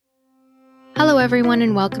Hello, everyone,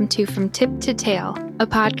 and welcome to From Tip to Tail, a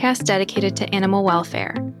podcast dedicated to animal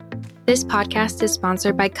welfare. This podcast is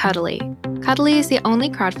sponsored by Cuddly. Cuddly is the only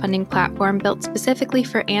crowdfunding platform built specifically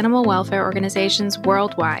for animal welfare organizations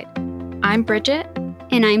worldwide. I'm Bridget.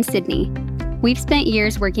 And I'm Sydney. We've spent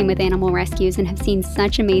years working with animal rescues and have seen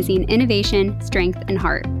such amazing innovation, strength, and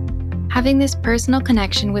heart. Having this personal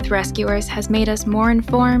connection with rescuers has made us more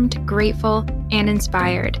informed, grateful, and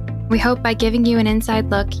inspired. We hope by giving you an inside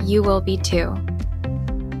look, you will be too.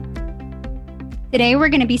 Today, we're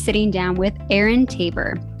going to be sitting down with Aaron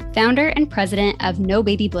Tabor, founder and president of No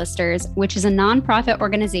Baby Blisters, which is a nonprofit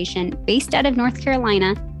organization based out of North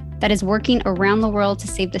Carolina that is working around the world to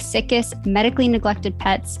save the sickest, medically neglected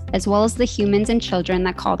pets, as well as the humans and children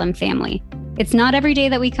that call them family. It's not every day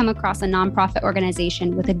that we come across a nonprofit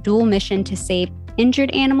organization with a dual mission to save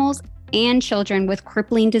injured animals and children with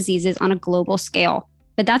crippling diseases on a global scale.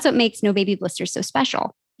 But that's what makes No Baby Blisters so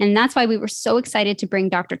special. And that's why we were so excited to bring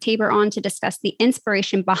Dr. Tabor on to discuss the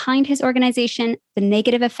inspiration behind his organization, the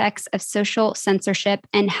negative effects of social censorship,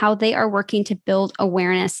 and how they are working to build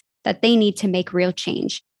awareness that they need to make real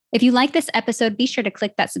change. If you like this episode, be sure to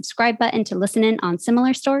click that subscribe button to listen in on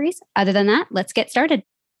similar stories. Other than that, let's get started.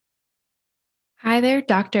 Hi there,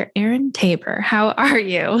 Dr. Aaron Tabor. How are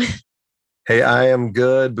you? Hey, I am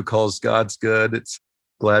good because God's good. It's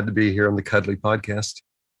glad to be here on the Cuddly podcast.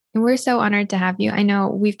 And we're so honored to have you. I know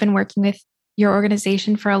we've been working with your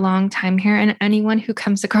organization for a long time here, and anyone who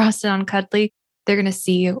comes across it on Cuddly, they're going to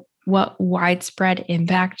see what widespread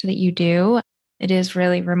impact that you do. It is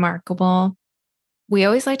really remarkable. We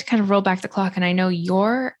always like to kind of roll back the clock, and I know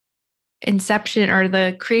your inception or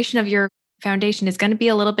the creation of your foundation is going to be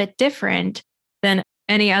a little bit different than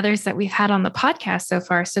any others that we've had on the podcast so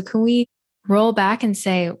far. So can we roll back and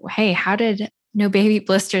say, hey, how did No Baby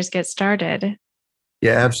Blisters get started?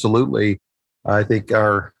 Yeah, absolutely. I think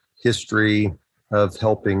our history of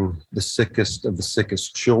helping the sickest of the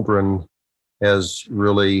sickest children has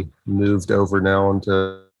really moved over now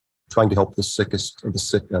into trying to help the sickest of the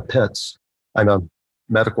sick pets. I'm a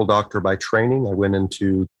medical doctor by training. I went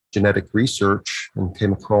into genetic research and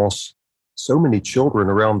came across so many children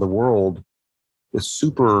around the world with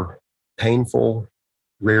super painful,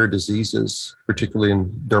 rare diseases, particularly in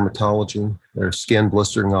dermatology. Their skin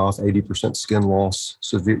blistering off, 80% skin loss,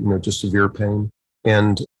 severe, just severe pain,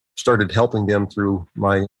 and started helping them through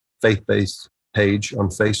my faith-based page on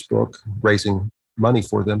Facebook, raising money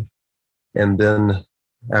for them. And then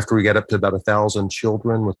after we got up to about 1,000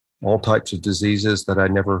 children with all types of diseases that I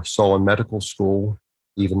never saw in medical school,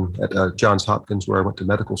 even at Johns Hopkins, where I went to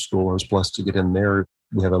medical school, I was blessed to get in there.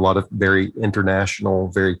 We have a lot of very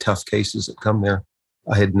international, very tough cases that come there.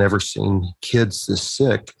 I had never seen kids this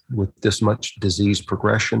sick with this much disease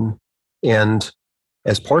progression. And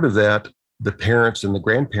as part of that, the parents and the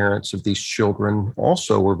grandparents of these children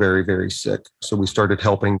also were very, very sick. So we started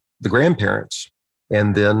helping the grandparents.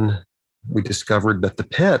 And then we discovered that the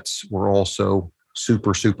pets were also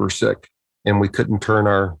super, super sick. And we couldn't turn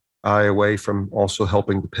our eye away from also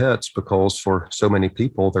helping the pets because for so many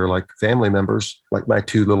people, they're like family members, like my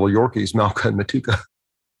two little Yorkies, Malka and Matuka.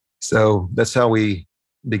 So that's how we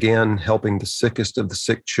began helping the sickest of the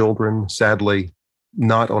sick children, sadly,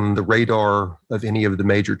 not on the radar of any of the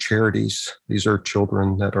major charities. These are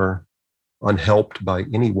children that are unhelped by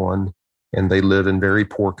anyone, and they live in very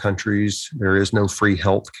poor countries. There is no free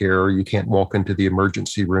health care. You can't walk into the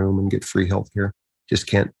emergency room and get free health care. Just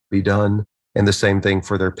can't be done. And the same thing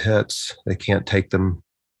for their pets. They can't take them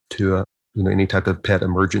to any type of pet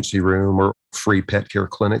emergency room or free pet care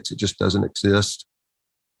clinics. It just doesn't exist.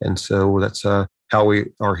 And so that's how we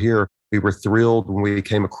are here. We were thrilled when we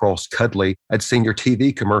came across Cuddly. I'd seen your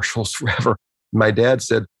TV commercials forever. My dad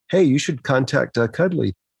said, hey, you should contact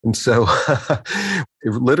Cuddly. And so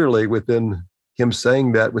literally within him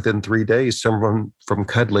saying that, within 3 days, someone from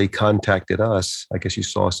Cuddly contacted us. I guess you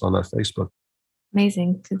saw us on Facebook.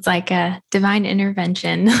 Amazing. It's like a divine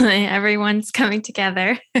intervention. Everyone's coming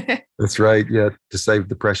together. That's right. Yeah, to save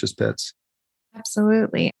the precious pets.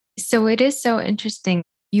 Absolutely. So it is so interesting.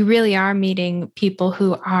 You really are meeting people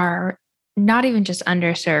who are not even just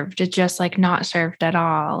underserved, just like not served at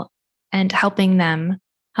all, and helping them,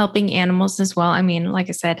 helping animals as well. I mean, like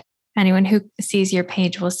I said, anyone who sees your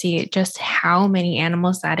page will see just how many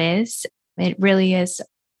animals that is. It really is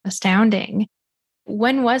astounding.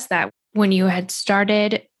 When was that? When you had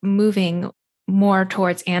started moving more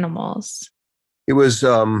towards animals? It was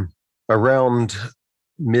around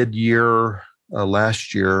mid-year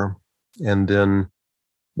last year. And then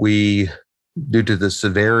we due to the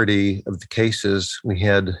severity of the cases, we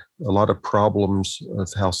had a lot of problems of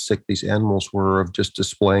how sick these animals were, of just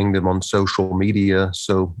displaying them on social media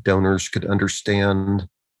so donors could understand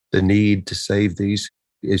the need to save these.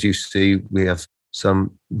 As you see, we have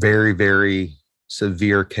some very, very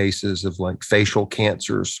severe cases of like facial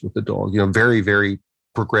cancers with the dog, very, very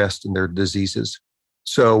progressed in their diseases.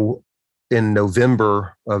 So in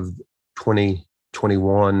November of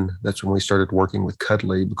 2021, that's when we started working with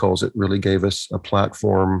Cuddly, because it really gave us a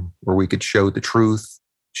platform where we could show the truth,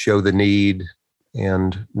 show the need,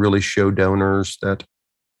 and really show donors that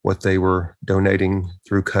what they were donating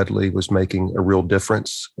through Cuddly was making a real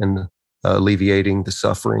difference in alleviating the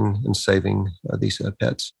suffering and saving these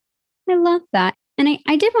pets. I love that. And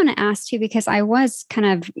I did want to ask too, because I was kind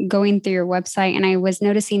of going through your website and I was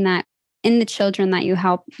noticing that in the children that you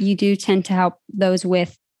help, you do tend to help those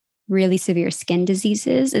with really severe skin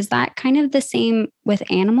diseases. Is that kind of the same with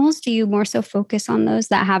animals? Do you more so focus on those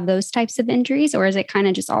that have those types of injuries, or is it kind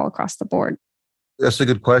of just all across the board? That's a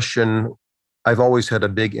good question. I've always had a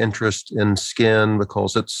big interest in skin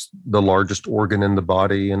because it's the largest organ in the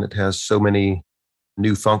body and it has so many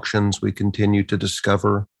new functions we continue to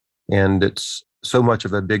discover. And it's so much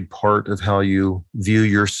of a big part of how you view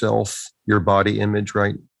yourself, your body image,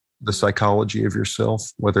 right? The psychology of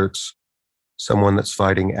yourself, whether it's someone that's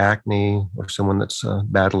fighting acne or someone that's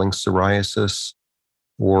battling psoriasis,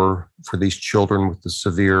 or for these children with the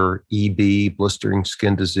severe EB, blistering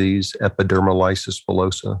skin disease, epidermolysis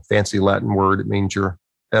bullosa, fancy Latin word. It means your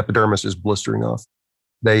epidermis is blistering off.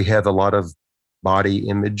 They have a lot of body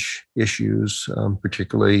image issues,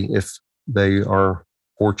 particularly if they are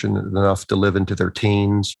fortunate enough to live into their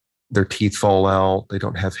teens. Their teeth fall out. They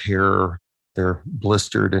don't have hair. They're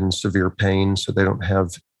blistered and severe pain, so they don't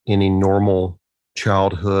have any normal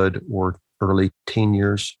childhood or early teen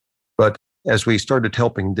years. But as we started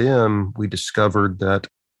helping them, we discovered that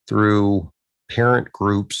through parent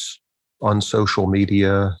groups on social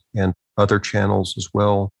media and other channels as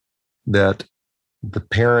well, that the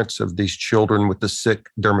parents of these children with the sick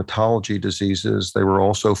dermatology diseases, they were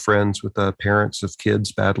also friends with the parents of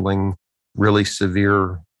kids battling really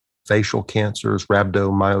severe facial cancers,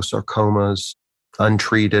 rhabdomyosarcomas,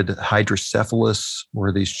 untreated hydrocephalus,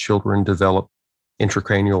 where these children develop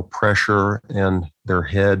intracranial pressure and their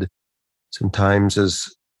head sometimes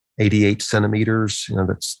is 88 centimeters.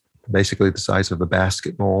 That's basically the size of a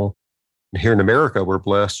basketball. And here in America, we're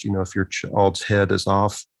blessed, if your child's head is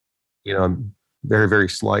off, a very, very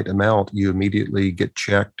slight amount, you immediately get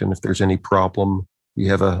checked. And if there's any problem, you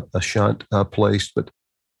have a shunt placed, but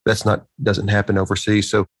doesn't happen overseas.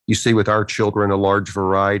 So you see with our children, a large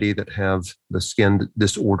variety that have the skin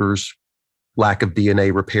disorders, lack of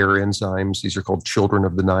DNA repair enzymes. These are called children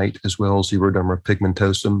of the night, as well as xeroderma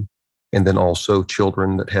pigmentosum. And then also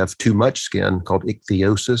children that have too much skin called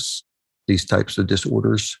ichthyosis, these types of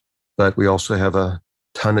disorders. But we also have a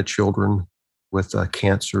ton of children with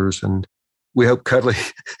cancers. And we hope Cuddly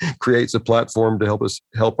creates a platform to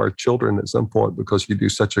help our children at some point, because you do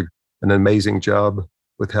such an amazing job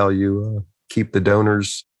with how you keep the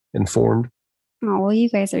donors informed. Oh, well, you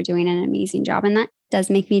guys are doing an amazing job. And that does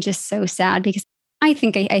make me just so sad, because I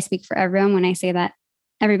think I speak for everyone when I say that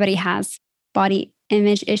everybody has body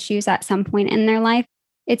image issues at some point in their life.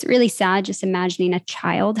 It's really sad just imagining a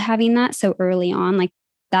child having that so early on. Like,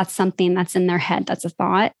 that's something that's in their head. That's a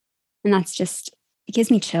thought. And it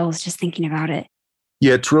gives me chills just thinking about it.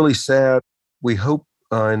 Yeah, it's really sad. We hope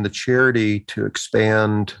in the charity to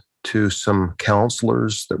expand to some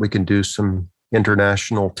counselors, that we can do some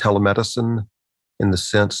international telemedicine in the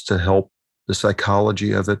sense to help the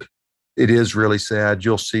psychology of it. It is really sad.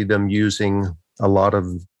 You'll see them using a lot of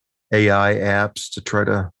AI apps to try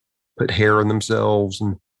to put hair on themselves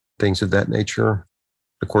and things of that nature.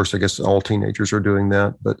 Of course, I guess all teenagers are doing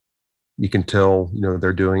that, but you can tell,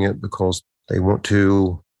 they're doing it because they want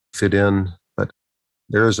to fit in. But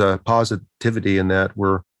there is a positivity in that.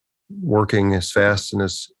 We're working as fast and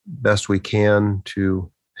as best we can to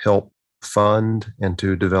help fund and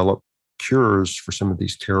to develop cures for some of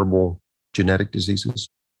these terrible genetic diseases.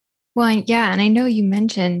 Well, yeah. And I know you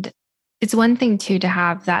mentioned it's one thing too to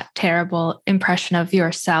have that terrible impression of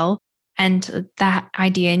yourself and that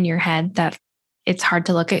idea in your head that it's hard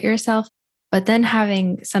to look at yourself, but then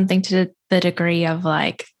having something to the degree of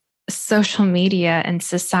like social media and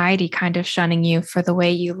society kind of shunning you for the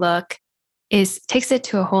way you look takes it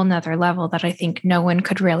to a whole nother level that I think no one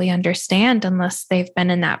could really understand unless they've been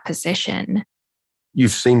in that position.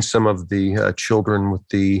 You've seen some of the children with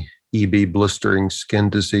the EB blistering skin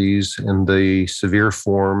disease and the severe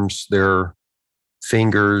forms. They're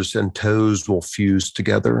fingers and toes will fuse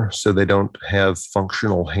together, so they don't have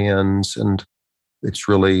functional hands. And it's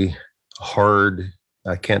really hard.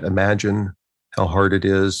 I can't imagine how hard it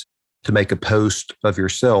is to make a post of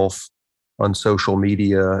yourself on social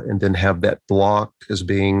media and then have that blocked as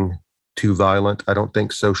being too violent. I don't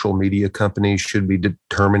think social media companies should be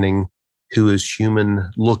determining who is human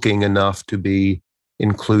looking enough to be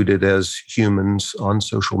included as humans on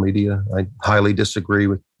social media. I highly disagree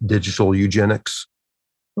with digital eugenics.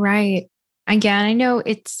 Right. Again, I know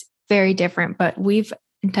it's very different, but we've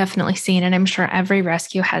definitely seen, and I'm sure every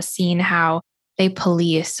rescue has seen, how they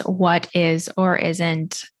police what is or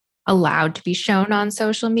isn't allowed to be shown on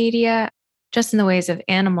social media, just in the ways of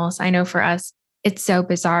animals. I know for us, it's so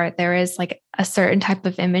bizarre. There is like a certain type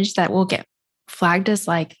of image that will get flagged as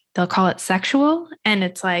like, they'll call it sexual. And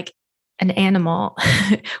it's like an animal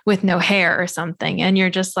with no hair or something. And you're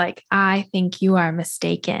just like, I think you are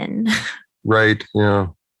mistaken. Right. Yeah.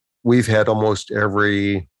 We've had almost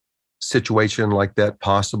every situation like that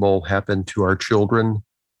possible happen to our children.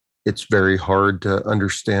 It's very hard to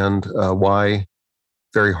understand why,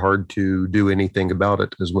 very hard to do anything about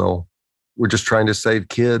it as well. We're just trying to save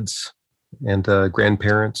kids and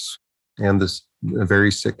grandparents and this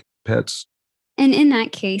very sick pets. And in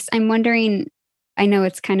that case, I'm wondering, I know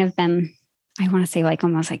it's kind of been, I want to say like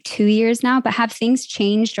almost like 2 years now, but have things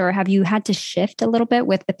changed or have you had to shift a little bit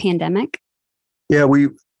with the pandemic? Yeah, we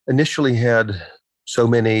initially had so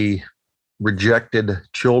many rejected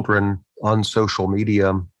children on social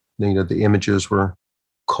media. You know, the images were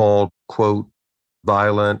called, quote,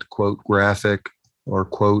 violent, quote, graphic, or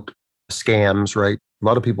quote, scams, right? A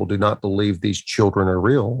lot of people do not believe these children are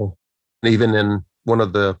real. Even in one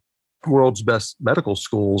of the world's best medical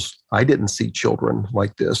schools, I didn't see children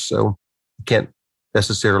like this. So you can't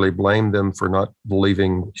necessarily blame them for not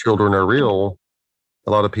believing children are real.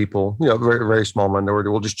 A lot of people, you know, very, very small minority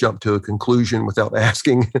will just jump to a conclusion without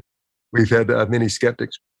asking. We've had many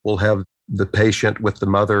skeptics will have the patient with the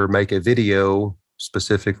mother make a video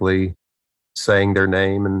specifically saying their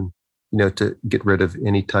name and, you know, to get rid of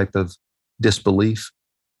any type of disbelief.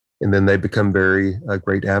 And then they become very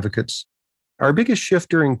great advocates. Our biggest shift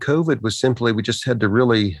during COVID was simply we just had to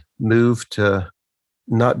really move to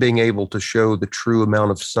not being able to show the true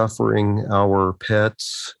amount of suffering our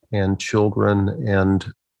pets and children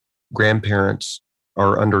and grandparents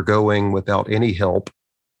are undergoing without any help.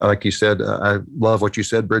 Like you said, I love what you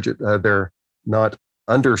said, Bridget. They're not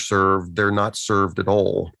underserved. They're not served at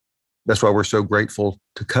all. That's why we're so grateful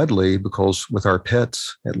to Cuddly, because with our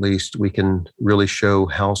pets, at least, we can really show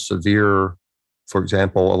how severe, for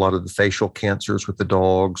example, a lot of the facial cancers with the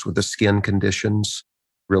dogs, with the skin conditions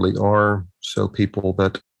really are. So people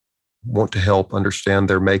that want to help understand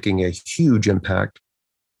they're making a huge impact.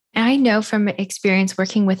 I know from experience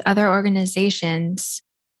working with other organizations,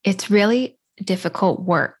 it's really difficult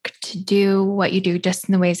work to do what you do just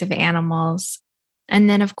in the ways of animals. And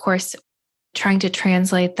then, of course, trying to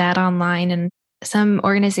translate that online. And some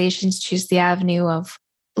organizations choose the avenue of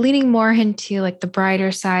leaning more into like the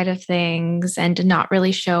brighter side of things and not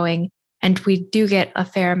really showing. And we do get a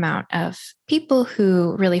fair amount of people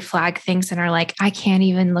who really flag things and are like, I can't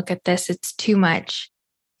even look at this. It's too much.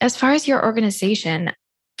 As far as your organization,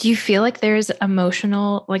 do you feel like there's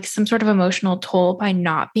emotional, like some sort of emotional toll by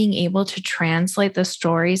not being able to translate the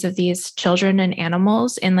stories of these children and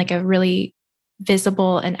animals in like a really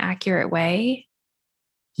visible and accurate way?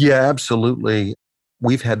 Yeah, absolutely.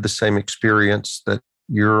 We've had the same experience that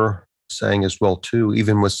you're saying as well, too,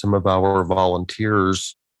 even with some of our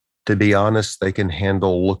volunteers. To be honest, they can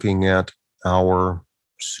handle looking at our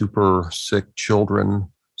super sick children,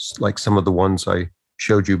 like some of the ones I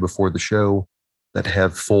showed you before the show that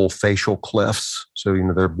have full facial clefts. So, you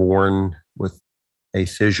know, they're born with a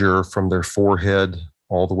fissure from their forehead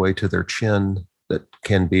all the way to their chin that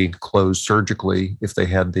can be closed surgically if they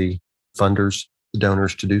had the funders, the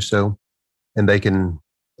donors to do so. And they can,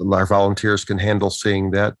 our volunteers can handle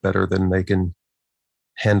seeing that better than they can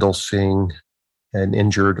handle seeing an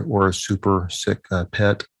injured or a super sick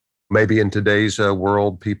pet. Maybe in today's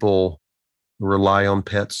world, people rely on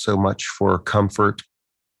pets so much for comfort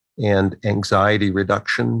and anxiety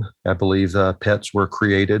reduction. I believe pets were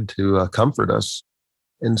created to comfort us.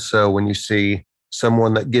 And so when you see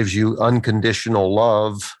someone that gives you unconditional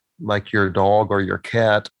love, like your dog or your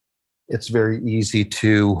cat, it's very easy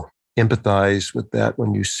to empathize with that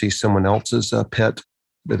when you see someone else's pet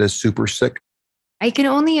that is super sick. I can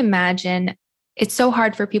only imagine it's so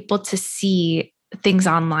hard for people to see things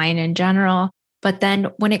online in general. But then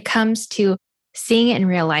when it comes to seeing it in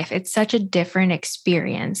real life, it's such a different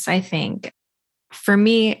experience, I think. For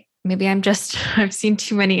me, maybe I've seen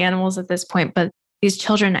too many animals at this point, but these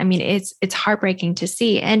children, I mean, it's heartbreaking to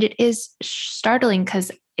see. And it is startling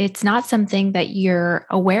because it's not something that you're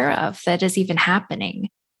aware of that is even happening,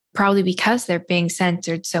 probably because they're being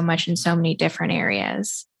censored so much in so many different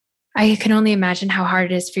areas. I can only imagine how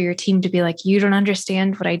hard it is for your team to be like, you don't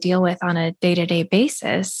understand what I deal with on a day-to-day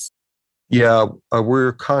basis. Yeah,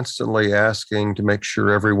 we're constantly asking to make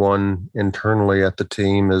sure everyone internally at the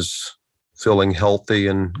team is feeling healthy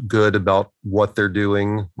and good about what they're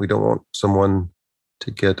doing. We don't want someone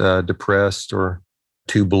to get depressed or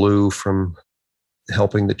too blue from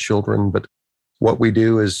helping the children. But what we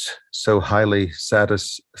do is so highly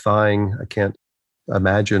satisfying. I can't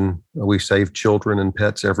imagine. We save children and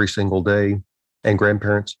pets every single day, and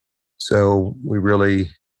grandparents. So we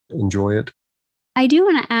really enjoy it. I do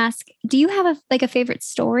want to ask, do you have a favorite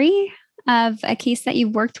story of a case that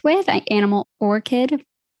you've worked with, animal or kid?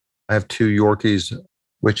 I have 2 Yorkies,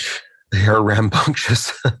 which they are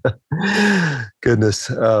rambunctious. Goodness,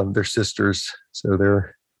 they're sisters. So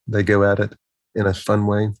they go at it in a fun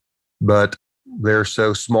way. But they're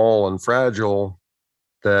so small and fragile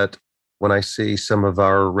that when I see some of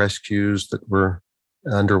our rescues that were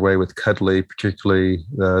underway with Cuddly, particularly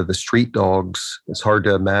the street dogs, it's hard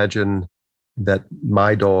to imagine that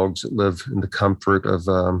my dogs that live in the comfort of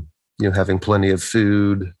having plenty of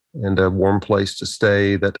food and a warm place to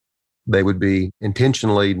stay, that they would be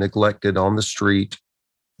intentionally neglected on the street.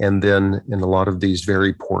 And then in a lot of these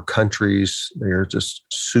very poor countries, they're just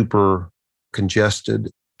super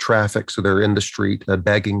congested traffic. So they're in the street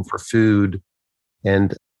begging for food.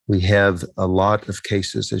 And we have a lot of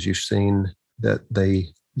cases, as you've seen, that they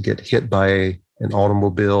get hit by an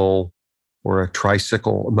automobile or a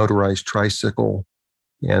motorized tricycle,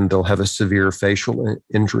 and they'll have a severe facial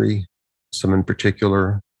injury, some in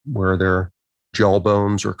particular where their jaw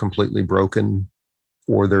bones are completely broken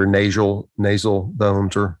or their nasal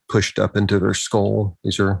bones are pushed up into their skull.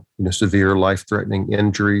 These are severe life-threatening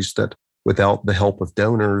injuries that without the help of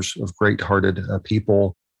donors, of great-hearted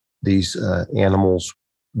people, these animals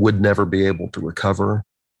would never be able to recover.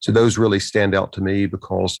 So those really stand out to me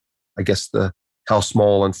because I guess how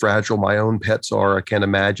small and fragile my own pets are. I can't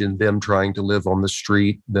imagine them trying to live on the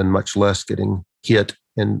street, then much less getting hit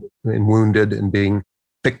and wounded and being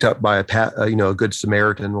picked up by a good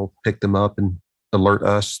Samaritan will pick them up and alert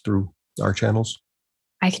us through our channels.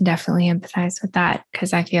 I can definitely empathize with that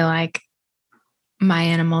because I feel like my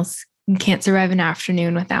animals can't survive an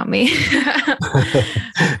afternoon without me.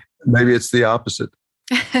 Maybe it's the opposite.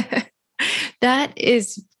 That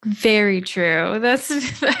is very true.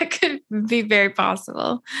 That could be very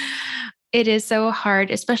possible. It is so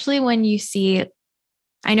hard, especially when you see,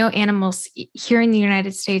 I know animals here in the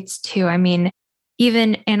United States too. I mean,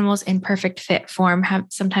 even animals in perfect fit form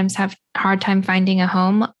sometimes have a hard time finding a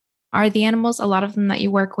home. Are the animals, a lot of them that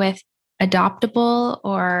you work with, adoptable,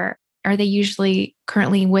 or are they usually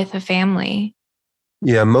currently with a family?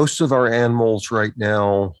 Yeah, most of our animals right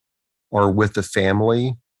now are with a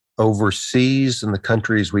family. Overseas in the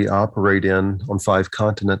countries we operate in on 5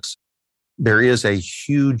 continents, there is a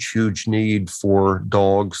huge, huge need for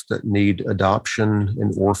dogs that need adoption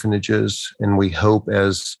in orphanages. And we hope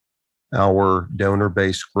as our donor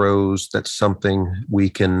base grows, that's something we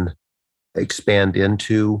can expand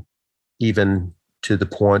into, even to the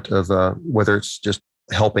point of whether it's just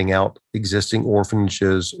helping out existing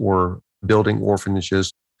orphanages or building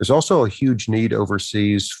orphanages. There's also a huge need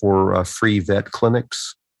overseas for free vet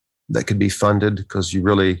clinics that could be funded because you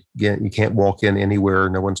can't walk in anywhere.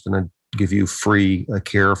 No one's going to give you free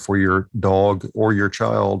care for your dog or your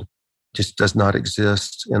child. It just does not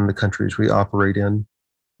exist in the countries we operate in.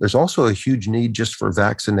 There's also a huge need just for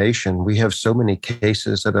vaccination. We have so many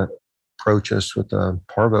cases that approach us with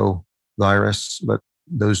parvo virus, but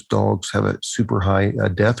those dogs have a super high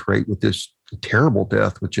death rate with this terrible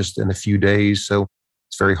death with just in a few days. So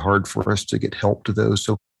it's very hard for us to get help to those.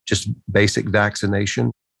 So just basic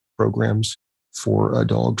vaccination programs for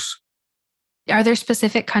dogs. Are there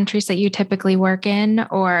specific countries that you typically work in,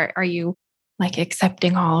 or are you like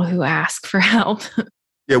accepting all who ask for help?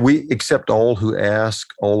 Yeah, we accept all who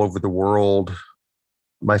ask all over the world.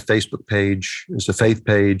 My Facebook page is a faith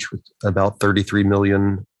page with about 33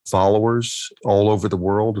 million followers all over the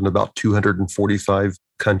world in about 245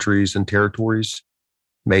 countries and territories,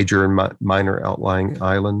 major and minor outlying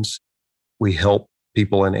islands. We help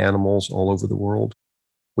people and animals all over the world.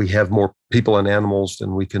 We have more people and animals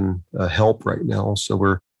than we can help right now. So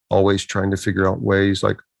we're always trying to figure out ways,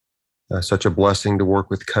 like such a blessing to work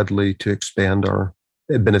with Cuddly to expand our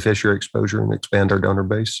beneficiary exposure and expand our donor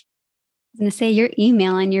base. I was going to say your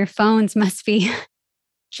email and your phones must be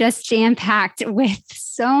just jam-packed with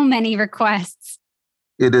so many requests.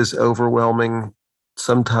 It is overwhelming.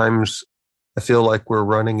 sometimes I feel like we're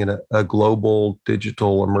running in a global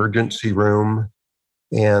digital emergency room,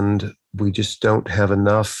 and we just don't have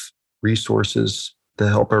enough resources to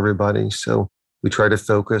help everybody. So we try to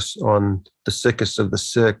focus on the sickest of the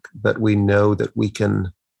sick that we know that we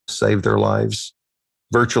can save their lives.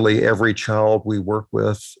 Virtually every child we work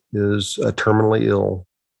with is terminally ill.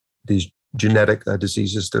 These genetic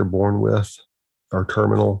diseases they're born with are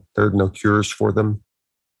terminal. There are no cures for them.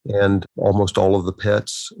 And almost all of the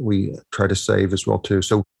pets we try to save as well, too.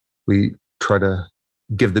 So we try to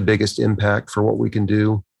give the biggest impact for what we can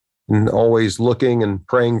do, and always looking and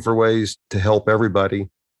praying for ways to help everybody.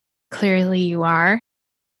 Clearly you are.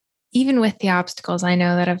 Even with the obstacles I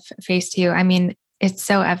know that have faced you, I mean, it's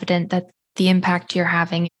so evident that the impact you're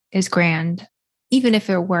having is grand. Even if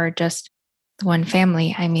it were just one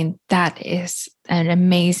family, I mean, that is an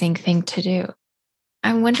amazing thing to do.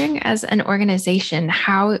 I'm wondering, as an organization,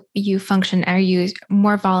 how you function. Are you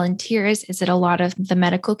more volunteers? Is it a lot of the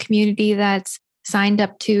medical community that's signed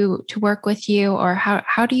up to work with you? Or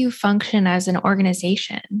how do you function as an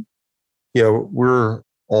organization? Yeah, we're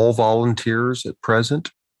all volunteers at present,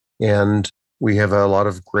 and we have a lot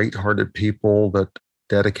of great-hearted people that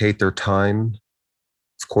dedicate their time.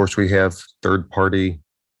 Of course, we have third-party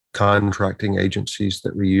contracting agencies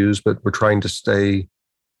that we use, but we're trying to stay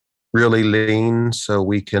really lean so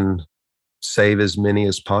we can save as many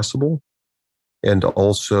as possible, and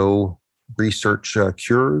also research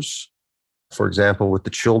cures. For example, with the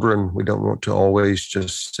children, we don't want to always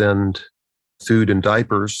just send food and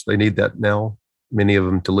diapers. They need that now, many of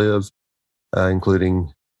them to live,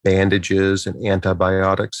 including bandages and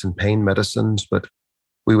antibiotics and pain medicines. But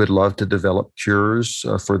we would love to develop cures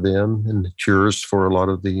for them, and cures for a lot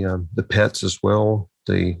of the pets as well.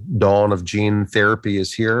 The dawn of gene therapy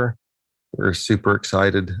is here. We're super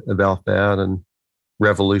excited about that, and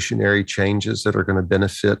revolutionary changes that are going to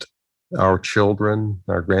benefit our children,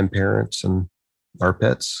 our grandparents, and our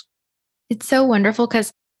pets. It's so wonderful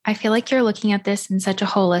because I feel like you're looking at this in such a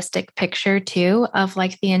holistic picture too, of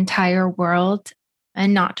like the entire world,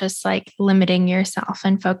 and not just like limiting yourself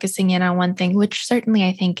and focusing in on one thing, which certainly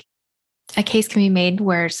I think a case can be made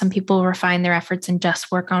where some people refine their efforts and just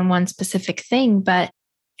work on one specific thing. But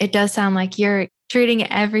it does sound like you're treating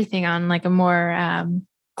everything on like a more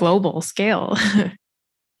global scale.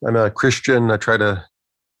 I'm a Christian. I try to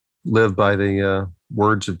live by the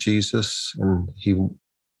words of Jesus, and he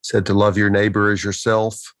said to love your neighbor as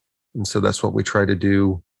yourself. And so that's what we try to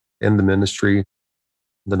do in the ministry,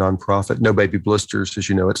 the nonprofit. No Baby Blisters, as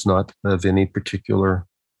you know, it's not of any particular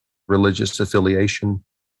religious affiliation.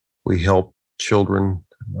 We help children,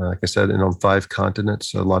 like I said, on 5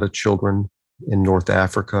 continents, a lot of children in North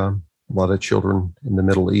Africa, a lot of children in the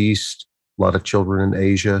Middle East, a lot of children in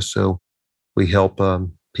Asia. So we help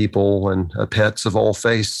people and pets of all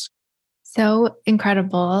faiths. So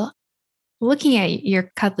incredible. Looking at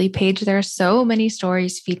your Cuddly page, there are so many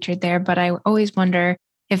stories featured there, but I always wonder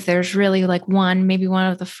if there's really like maybe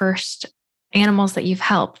one of the first animals that you've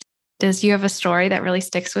helped. Do you have a story that really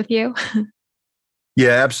sticks with you?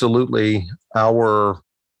 Yeah, absolutely. Our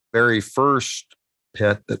very first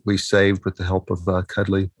pet that we saved with the help of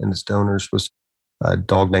Cuddly and its donors was a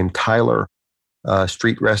dog named Tyler,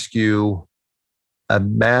 street rescue, a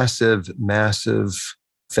massive, massive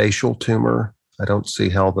facial tumor. I don't see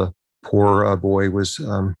how the poor boy was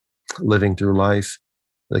living through life.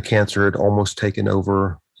 The cancer had almost taken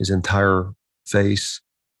over his entire face,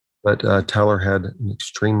 but Tyler had an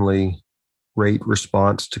extremely great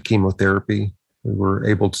response to chemotherapy. We were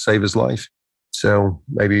able to save his life. So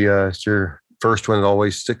maybe it's your first one that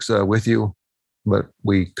always sticks with you, but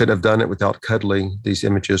we couldn't have done it without Cuddly. These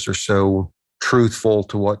images are so truthful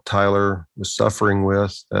to what Tyler was suffering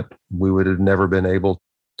with that we would have never been able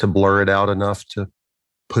to blur it out enough to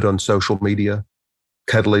put on social media.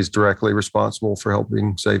 Cuddly's directly responsible for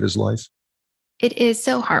helping save his life. It is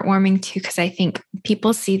so heartwarming too, because I think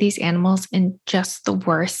people see these animals in just the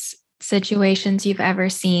worst situations you've ever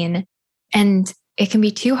seen. And it can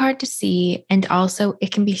be too hard to see. And also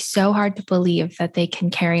it can be so hard to believe that they can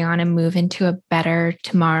carry on and move into a better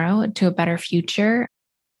tomorrow, to a better future.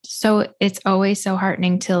 So it's always so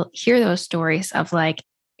heartening to hear those stories of like,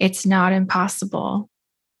 it's not impossible.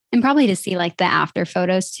 And probably to see like the after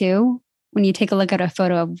photos too. When you take a look at a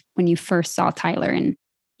photo of when you first saw Tyler and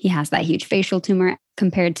he has that huge facial tumor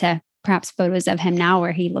compared to perhaps photos of him now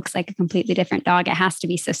where he looks like a completely different dog, it has to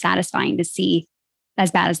be so satisfying to see,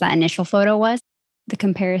 as bad as that initial photo was. The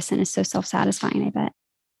comparison is so self-satisfying, I bet.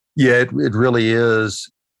 Yeah, it really is.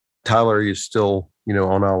 Tyler is still,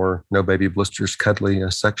 on our No Baby Blisters Cuddly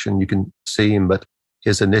section. You can see him, but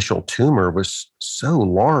his initial tumor was so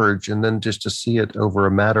large. And then just to see it over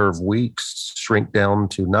a matter of weeks shrink down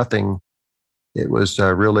to nothing, it was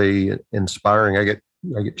really inspiring. I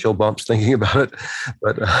get chill bumps thinking about it,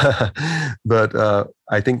 but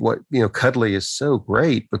I think what Cuddly is so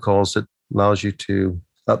great because it allows you to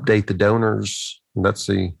update the donors. And that's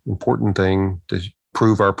the important thing, to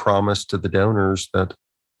prove our promise to the donors that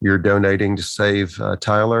you're donating to save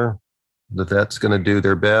Tyler. The vet's going to do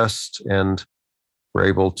their best, and we're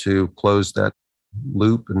able to close that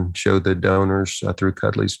loop and show the donors through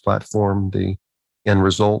Cuddly's platform the end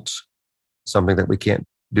results, something that we can't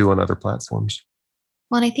do on other platforms.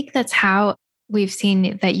 Well, and I think that's how we've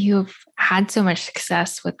seen that you've had so much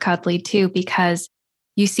success with Cuddly too, because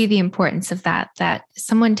you see the importance of that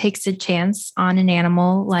someone takes a chance on an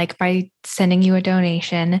animal, like by sending you a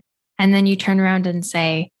donation, and then you turn around and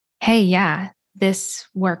say, hey, yeah, this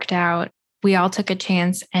worked out. We all took a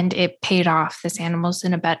chance and it paid off. This animal's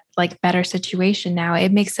in a better situation now.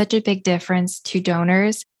 It makes such a big difference to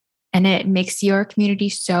donors, and it makes your community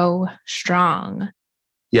so strong.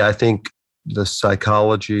 Yeah, I think the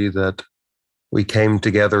psychology that we came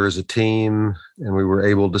together as a team and we were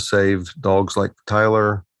able to save dogs like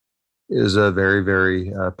Tyler is a very,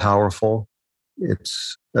 very powerful.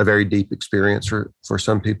 It's a very deep experience for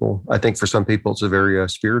some people. I think for some people, it's a very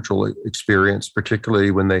spiritual experience, particularly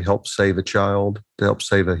when they help save a child, to help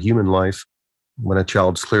save a human life. When a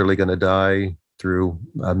child's clearly going to die through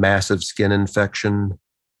a massive skin infection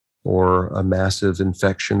or a massive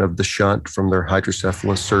infection of the shunt from their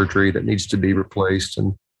hydrocephalus surgery that needs to be replaced.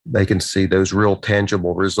 And they can see those real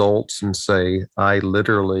tangible results and say, I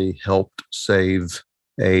literally helped save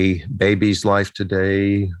a baby's life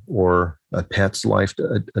today, or a pet's life,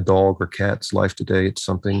 a dog or cat's life today. It's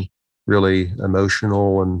something really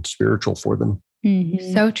emotional and spiritual for them.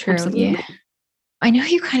 Mm-hmm. So true. Absolutely. Yeah. I know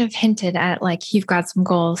you kind of hinted at you've got some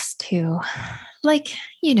goals to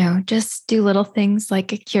just do little things like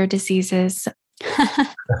cure diseases.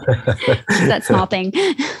 That small thing.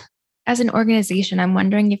 As an organization, I'm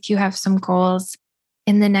wondering if you have some goals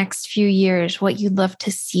in the next few years, what you'd love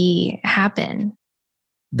to see happen.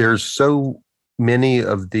 There's so many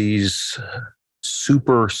of these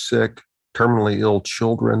super sick, terminally ill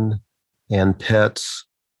children and pets,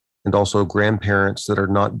 and also grandparents that are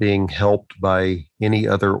not being helped by any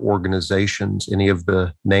other organizations, any of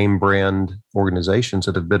the name brand organizations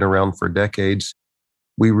that have been around for decades.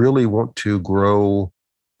 We really want to grow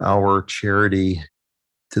our charity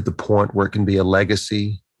to the point where it can be a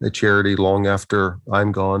legacy, a charity long after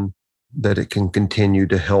I'm gone, that it can continue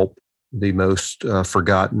to help the most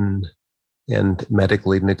forgotten and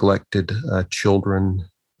medically neglected children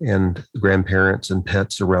and grandparents and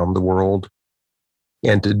pets around the world.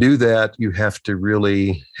 And to do that, you have to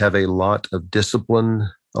really have a lot of discipline,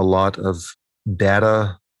 a lot of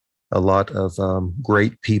data, a lot of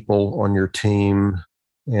great people on your team,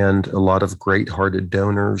 and a lot of great-hearted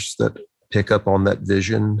donors that pick up on that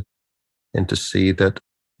vision, and to see that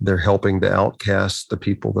they're helping the outcasts, the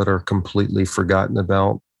people that are completely forgotten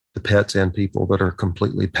about, the pets and people that are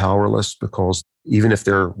completely powerless, because even if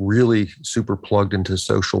they're really super plugged into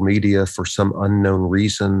social media for some unknown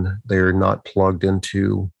reason, they're not plugged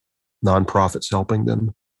into nonprofits helping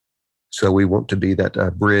them. So we want to be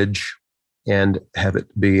that bridge and have it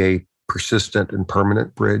be a persistent and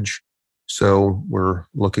permanent bridge. So we're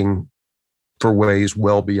looking for ways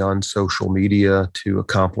well beyond social media to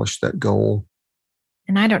accomplish that goal.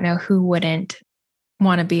 And I don't know who wouldn't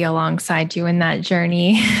want to be alongside you in that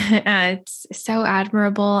journey. It's so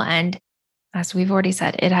admirable. And as we've already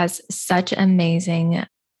said, it has such amazing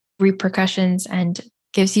repercussions and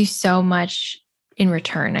gives you so much in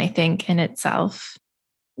return, I think, in itself.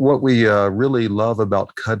 What we really love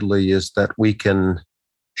about Cuddly is that we can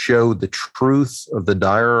show the truth of the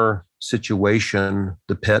dire situation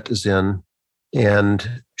the pet is in,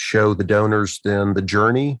 and show the donors then the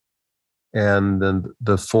journey and then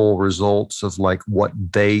the full results of what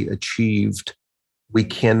they achieved. We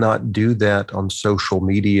cannot do that on social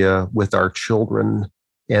media with our children.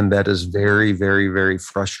 And that is very, very, very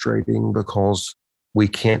frustrating, because we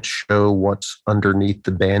can't show what's underneath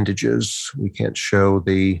the bandages. We can't show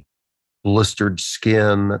the blistered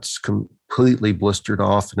skin that's completely blistered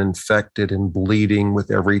off and infected and bleeding with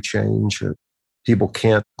every change. People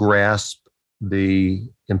can't grasp the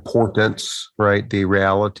importance, right? The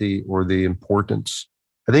reality or the importance.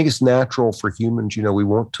 I think it's natural for humans, we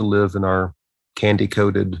want to live in our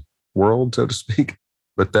candy-coated world, so to speak.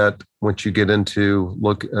 But that once you get into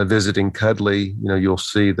visiting Cuddly, you'll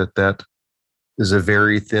see that is a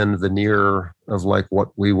very thin veneer of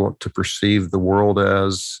what we want to perceive the world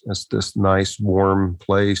as this nice, warm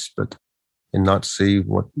place. But and not see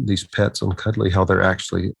what these pets on Cuddly, how they're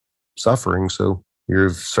actually suffering. So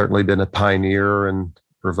you've certainly been a pioneer in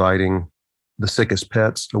providing the sickest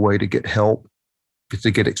pets a way to get help,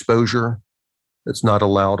 to get exposure that's not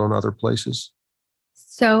allowed on other places.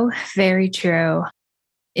 So very true.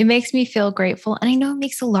 It makes me feel grateful. And I know it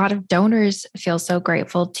makes a lot of donors feel so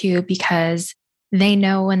grateful too, because they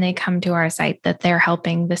know when they come to our site that they're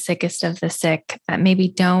helping the sickest of the sick that maybe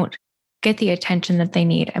don't get the attention that they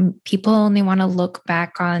need. And people only want to look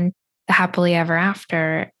back on the happily ever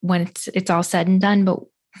after when it's all said and done, but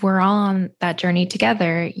we're all on that journey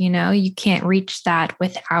together. You can't reach that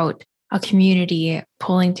without a community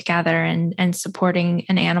pulling together and supporting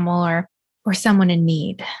an animal or someone in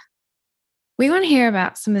need. We want to hear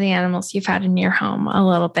about some of the animals you've had in your home a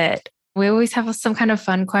little bit. We always have some kind of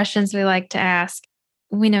fun questions we like to ask.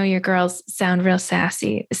 We know your girls sound real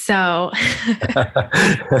sassy. So,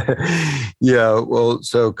 yeah, well,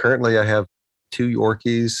 so currently I have 2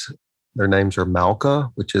 Yorkies. Their names are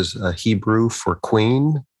Malka, which is Hebrew for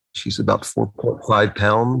queen. She's about 4.5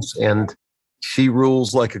 pounds and she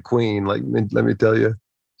rules like a queen. Let me tell you,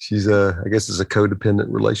 she's I guess it's a codependent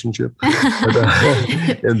relationship.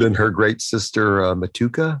 And then her great sister,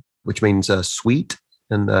 Matuka, which means sweet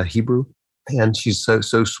in Hebrew. And she's so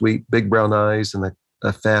sweet, big brown eyes and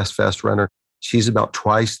a fast runner. She's about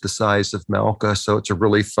twice the size of Malka. So it's a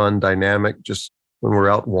really fun dynamic just when we're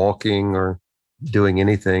out walking or doing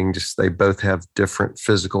anything. Just they both have different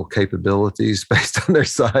physical capabilities based on their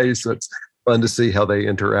size. So it's fun to see how they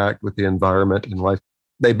interact with the environment and life.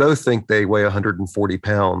 They both think they weigh 140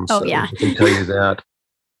 pounds. Oh, so yeah. I can tell you that.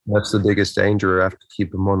 That's the biggest danger. I have to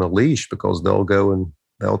keep them on a leash because they'll go and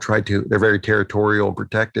they'll try to, they're very territorial and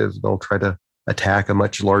protective. They'll try to attack a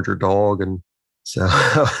much larger dog. And so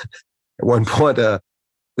at one point,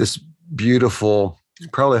 this beautiful,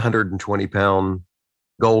 probably 120 pound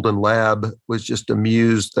golden lab was just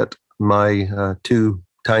amused that my 2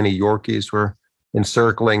 tiny Yorkies were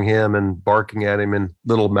encircling him and barking at him. And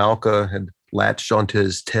little Malka had latched onto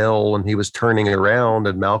his tail and he was turning around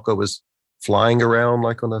and Malka was flying around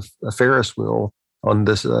like on a Ferris wheel on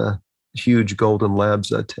this huge golden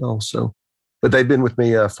lab's tail. So, but they've been with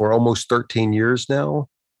me for almost 13 years now.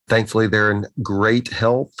 Thankfully, they're in great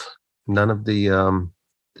health. None of the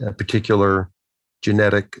particular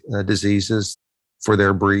genetic diseases for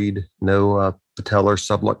their breed. No patellar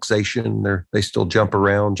subluxation. They still jump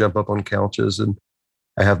around, jump up on couches. And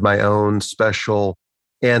I have my own special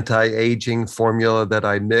anti-aging formula that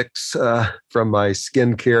I mix from my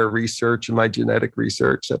skincare research and my genetic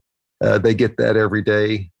research. They get that every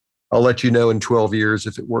day. I'll let you know in 12 years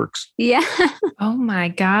if it works. Yeah. Oh my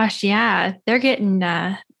gosh. Yeah. They're getting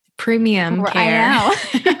premium care.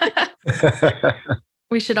 I know.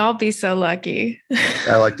 We should all be so lucky.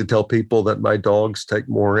 I like to tell people that my dogs take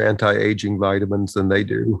more anti-aging vitamins than they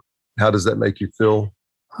do. How does that make you feel?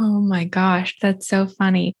 Oh my gosh. That's so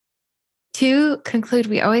funny. To conclude,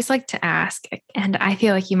 we always like to ask, and I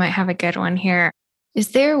feel like you might have a good one here.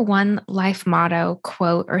 Is there one life motto,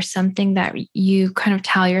 quote, or something that you kind of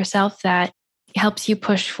tell yourself that helps you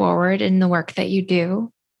push forward in the work that you do?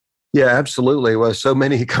 Yeah, absolutely. Well, so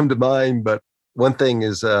many come to mind, but one thing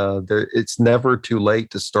is it's never too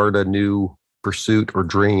late to start a new pursuit or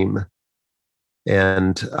dream.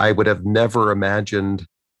 And I would have never imagined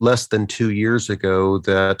less than 2 years ago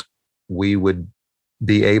that we would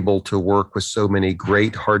be able to work with so many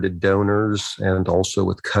great-hearted donors and also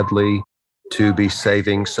with Cuddly to be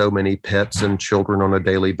saving so many pets and children on a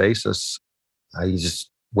daily basis. I just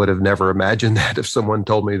would have never imagined that if someone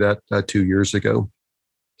told me that 2 years ago.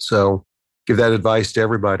 So give that advice to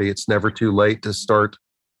everybody. It's never too late to start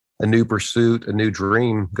a new pursuit, a new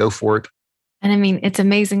dream. Go for it. And I mean, it's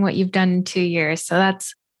amazing what you've done in 2 years. So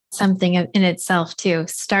that's something in itself too.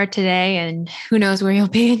 Start today and who knows where you'll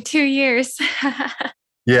be in 2 years.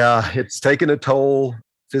 Yeah, it's taken a toll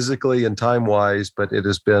physically and time-wise, but it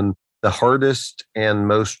has been the hardest and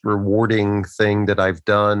most rewarding thing that I've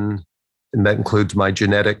done. And that includes my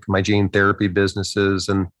gene therapy businesses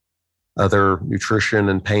and other nutrition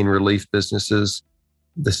and pain relief businesses.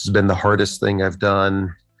 This has been the hardest thing I've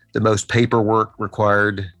done. The most paperwork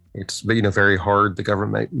required. It's very hard. The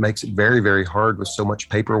government makes it very, very hard with so much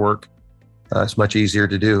paperwork. It's much easier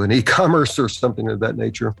to do in e-commerce or something of that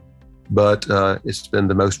nature. But it's been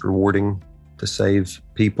the most rewarding to save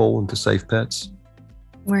people and to save pets.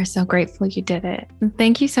 We're so grateful you did it.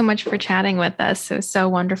 Thank you so much for chatting with us. It was so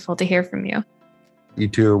wonderful to hear from you. You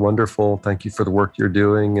two are wonderful. Thank you for the work you're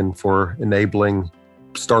doing and for enabling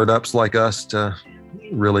startups like us to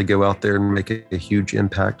really go out there and make a huge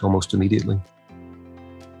impact almost immediately.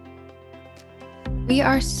 We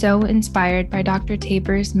are so inspired by Dr.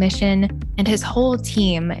 Tabor's mission and his whole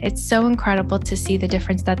team. It's so incredible to see the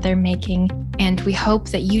difference that they're making. And we hope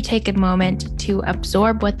that you take a moment to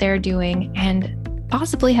absorb what they're doing and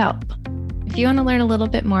possibly help. If you want to learn a little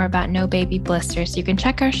bit more about No Baby Blisters, you can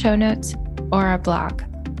check our show notes or our blog.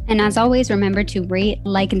 And as always, remember to rate,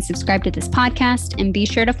 like, and subscribe to this podcast. And be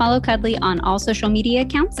sure to follow Cuddly on all social media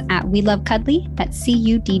accounts at We Love Cuddly. That's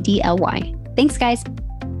CUDDLY. Thanks, guys.